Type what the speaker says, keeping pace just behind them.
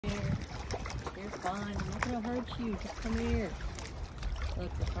fine. I'm not gonna hurt you. Just come here.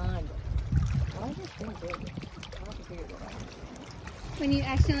 Look, you're fine. Why is this thing big? I have to figure it out. When you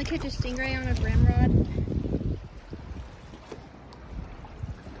accidentally catch a stingray on a brim rod.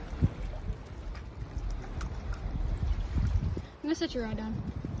 I'm gonna set your rod down.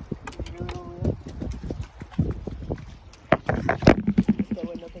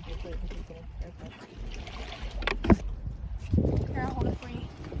 Here, I'll hold it for you.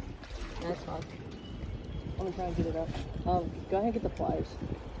 That's fine. I'm gonna try and get it up. Go ahead and get the pliers.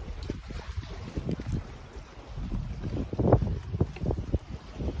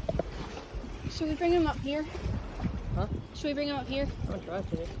 Should we bring him up here? Huh? Should we bring him up here? I'm gonna try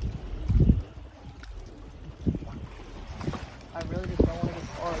to. I really just don't want to get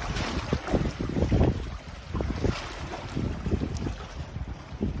hard.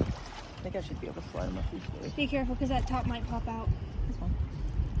 I think I should be able to slide him up these stairs. Be careful, because that top might pop out. That's fine.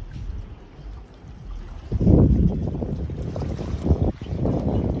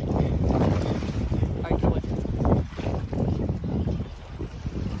 Alright, go in.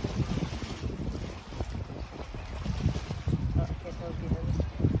 Oh, I can't tell if he knows.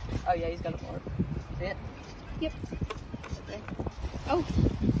 Oh yeah, he's got a mark. See it? Yep. Okay. Oh.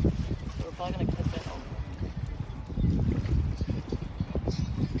 So we're probably gonna cut that off.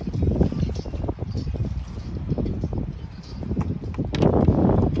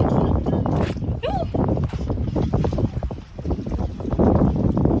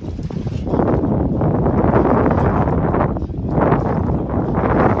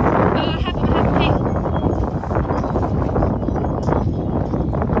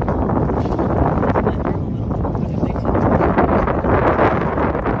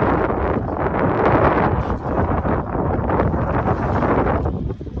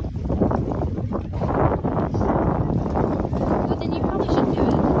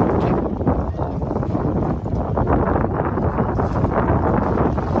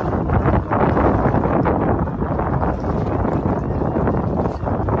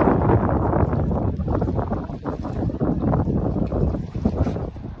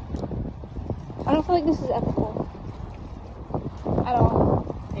 I don't feel like this is ethical. At all.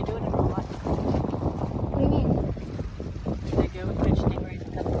 They do it in real life. What do you mean? They go and catch stingrays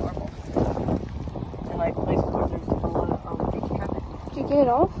and cut the normal. In like places where there's a lot of beach traffic. Did you get it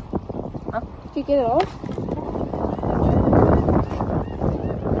off? Huh? Did you get it off?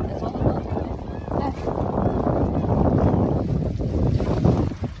 That's all it does.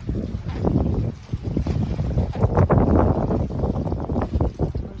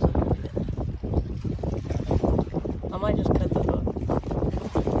 I might just cut the hook.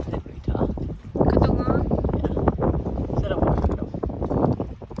 That'd be tough. Cut the line? Yeah. Set up one.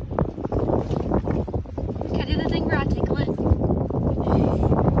 Can I do the thing where I tickle it?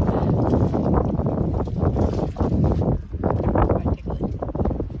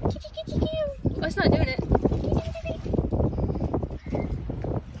 Oh, it's not doing it.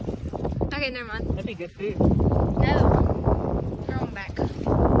 Okay, never mind. That'd be good food. No. Throw them back. You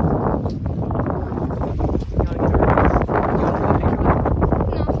wanna get a release? You wanna go take a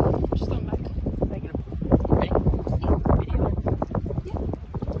No, just throw them back. Make it a ready? Video.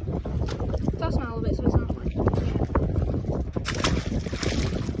 Toss them out a little bit so it's not like.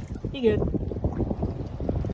 You good?